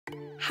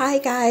Hi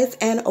guys,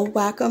 and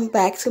welcome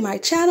back to my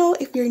channel.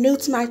 If you're new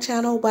to my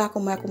channel,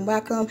 welcome.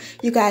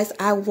 You guys,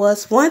 I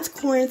was once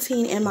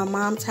quarantined in my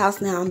mom's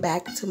house. Now I'm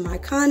back to my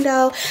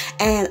condo,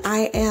 and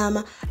I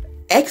am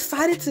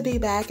excited to be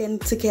back and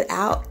to get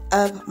out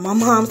of my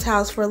mom's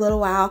house for a little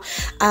while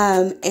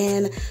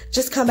and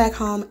just come back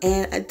home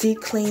and deep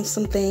clean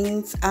some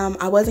things.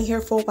 I wasn't here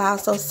for a while,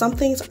 so some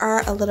things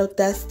are a little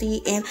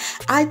dusty, and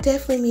I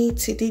definitely need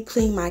to deep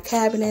clean my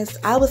cabinets.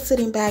 I was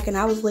sitting back and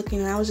I was looking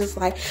and I was just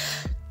like,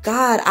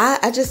 God,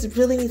 I just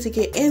really need to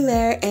get in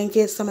there and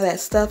get some of that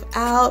stuff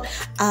out.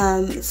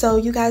 So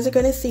you guys are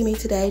going to see me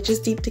today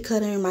just deep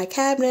decluttering my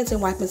cabinets and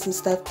wiping some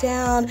stuff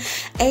down.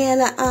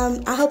 And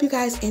I hope you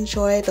guys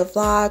enjoy the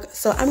vlog.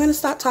 So I'm going to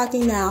stop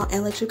talking now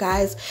and let you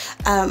guys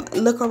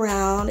look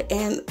around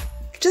and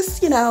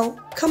just, you know,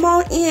 come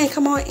on in.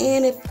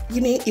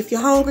 If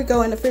you're hungry,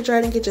 go in the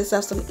refrigerator and get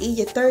yourself something to eat.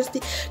 You're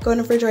thirsty, go in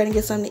the refrigerator and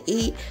get something to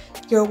eat.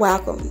 You're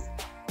welcome.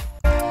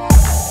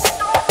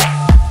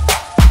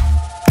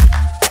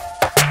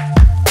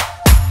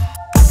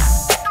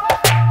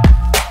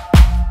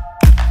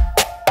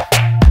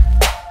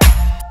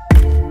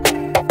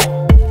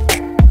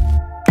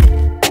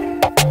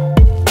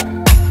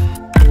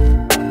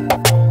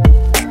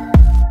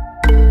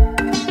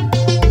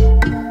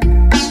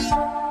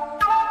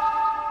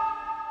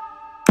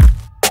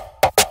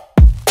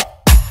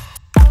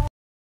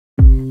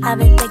 I've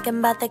been thinking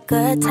about the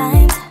good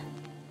times.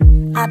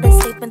 I've been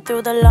sleeping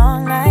through the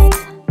long nights.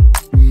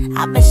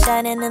 I've been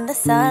shining in the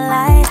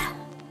sunlight.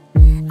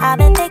 I've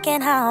been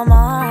thinking how I'm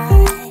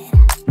alright.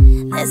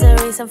 There's a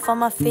reason for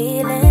my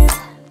feelings.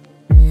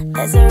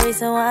 There's a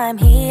reason why I'm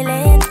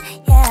healing.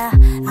 Yeah,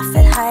 I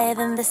feel higher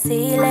than the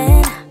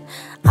ceiling,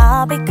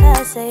 all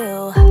because of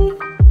you.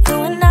 You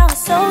and I were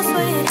so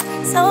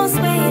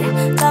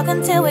sweet,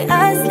 talking till we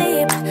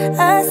asleep.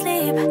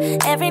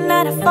 Every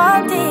night I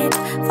fall deep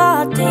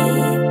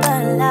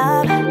in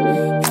love,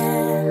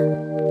 yeah.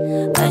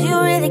 'Cause you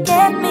really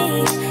get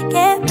me,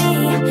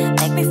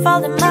 make me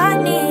fall to my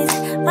knees.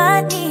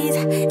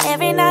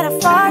 Every night I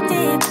fall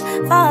deep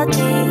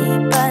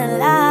in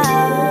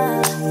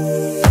love,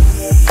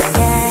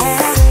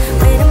 yeah.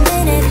 Wait a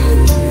minute,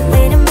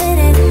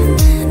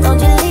 don't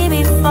you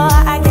leave before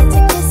I get to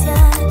kiss ya.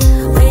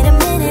 Wait a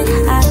minute,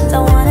 I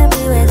don't wanna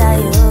be without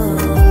you.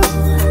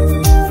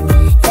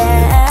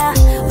 Yeah,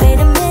 wait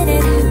a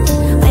minute,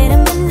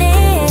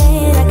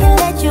 I can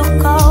let you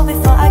go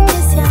before I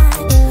kiss ya.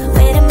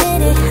 Wait a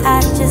minute, I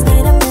just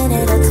need a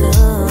minute or two.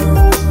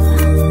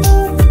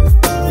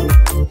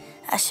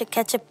 I should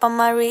catch up on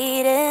my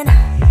reading,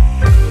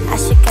 I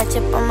should catch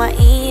up on my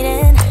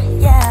eating,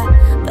 yeah.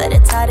 But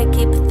it's hard to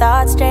keep a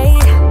thought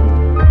straight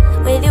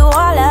with you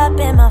all up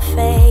in my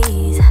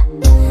face.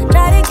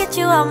 Try to get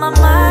you out my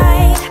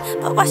mind,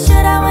 but why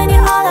should I when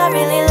you're all I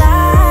really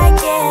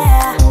like,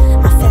 yeah.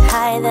 I feel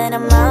higher than a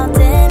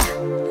mountain,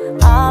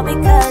 all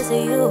because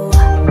of you.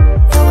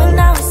 You and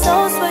I were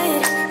so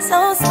sweet,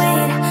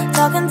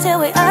 talking till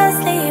we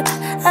asleep.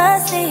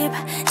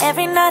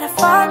 Every night I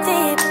fall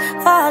deep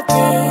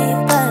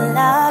in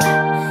love,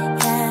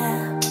 yeah.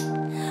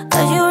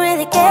 'Cause you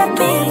really get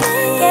me,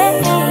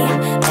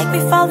 make me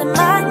fall to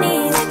my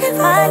knees.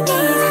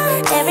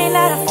 Every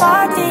night I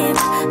fall deep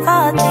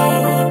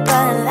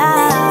in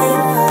love.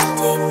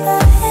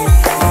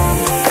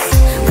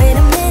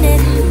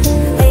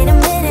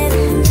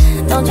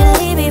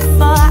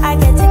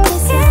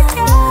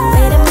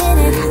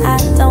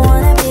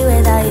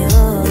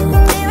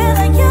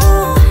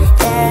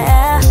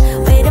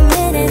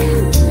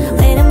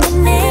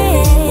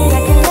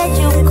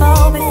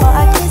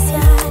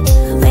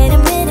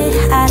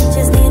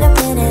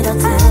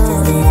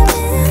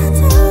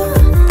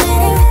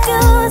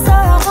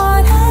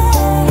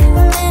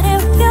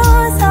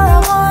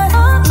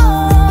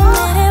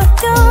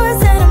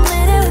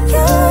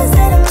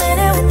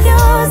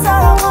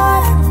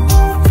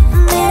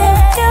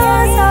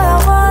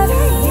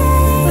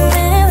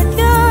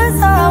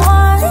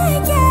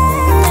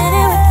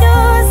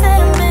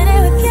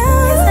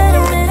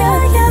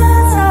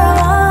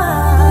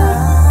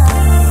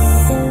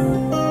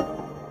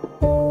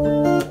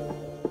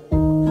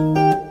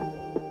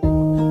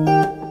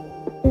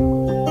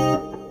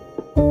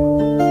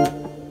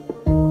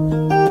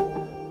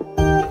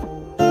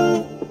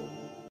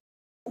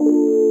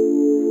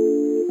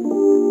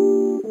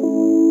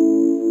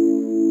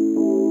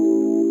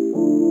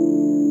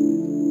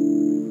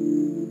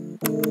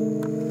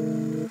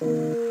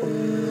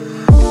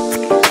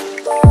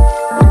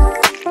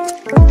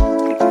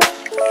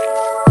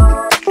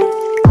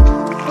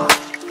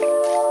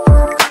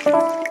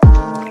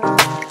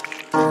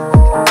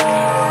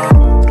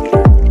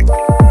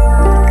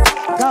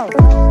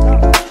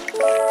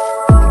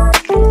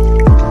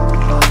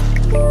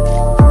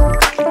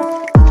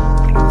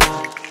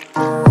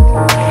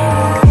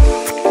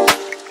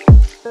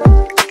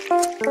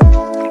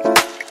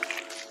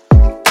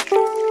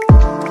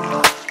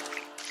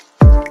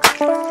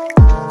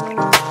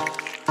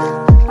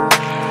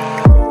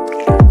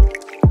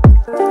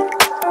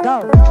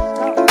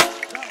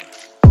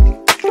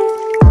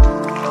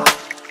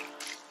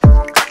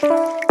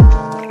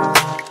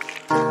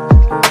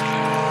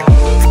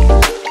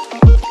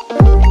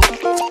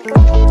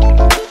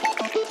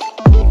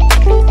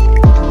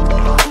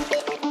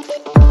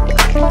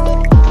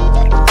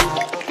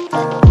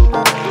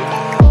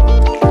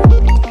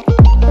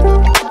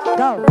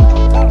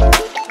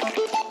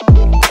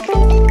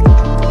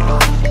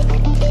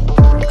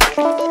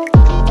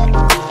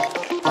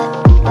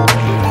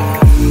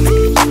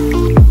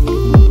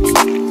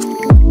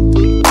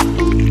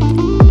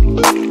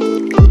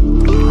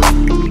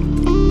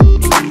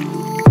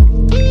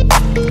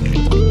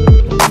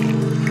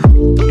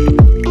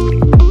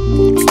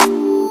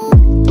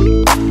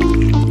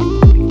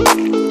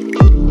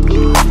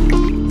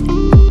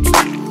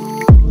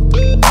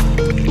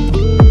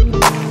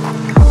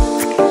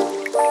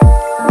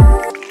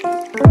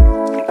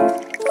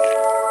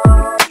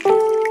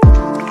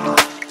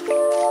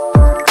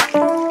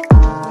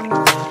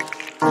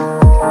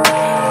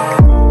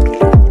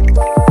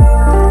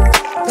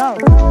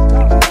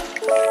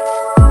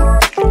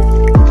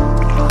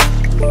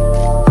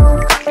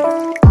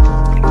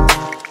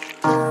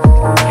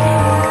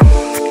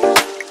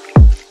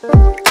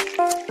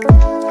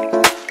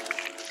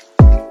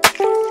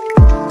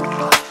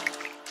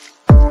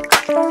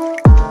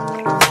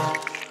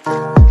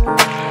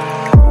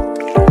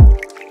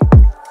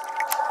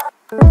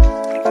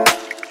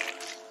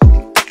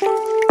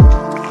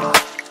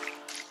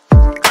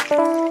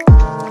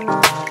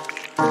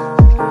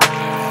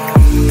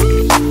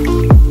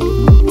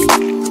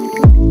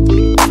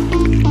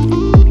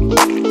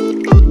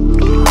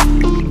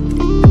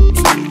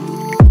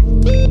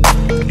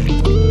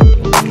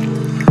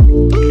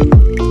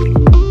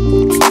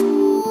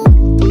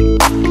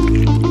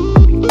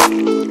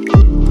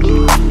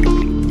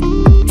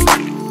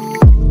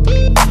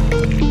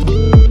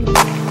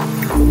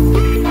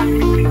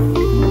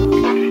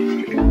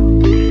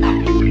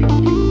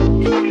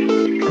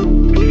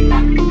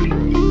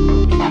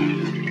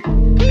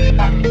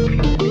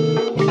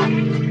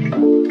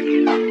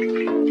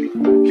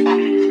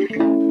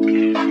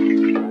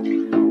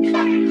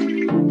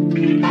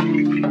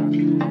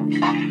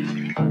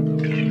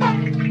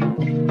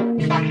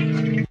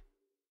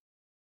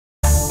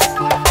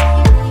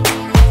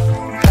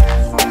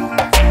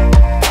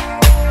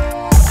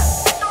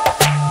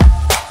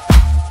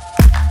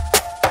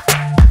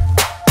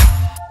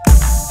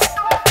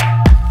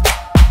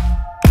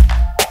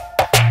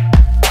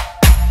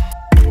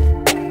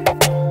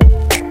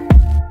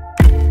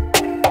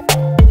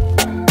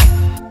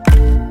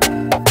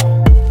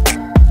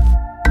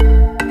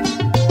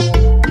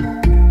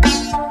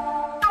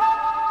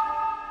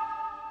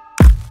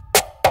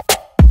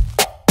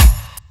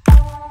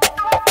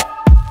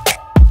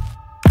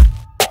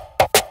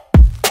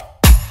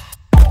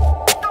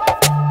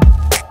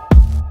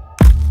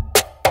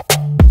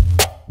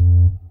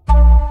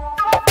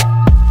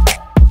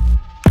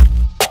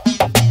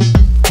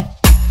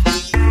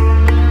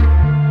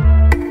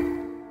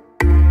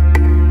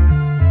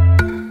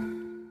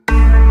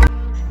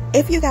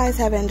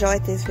 have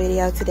enjoyed this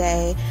video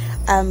today,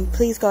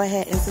 please go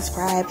ahead and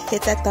subscribe,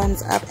 hit that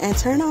thumbs up, and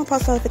turn on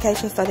post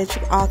notifications so that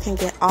you all can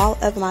get all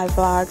of my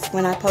vlogs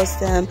when I post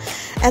them.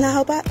 And I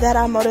hope that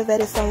I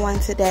motivated someone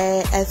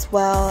today as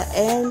well.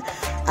 And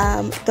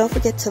don't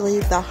forget to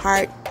leave the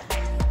heart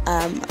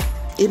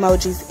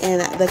emojis in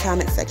the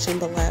comment section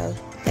below.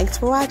 Thanks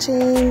for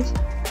watching.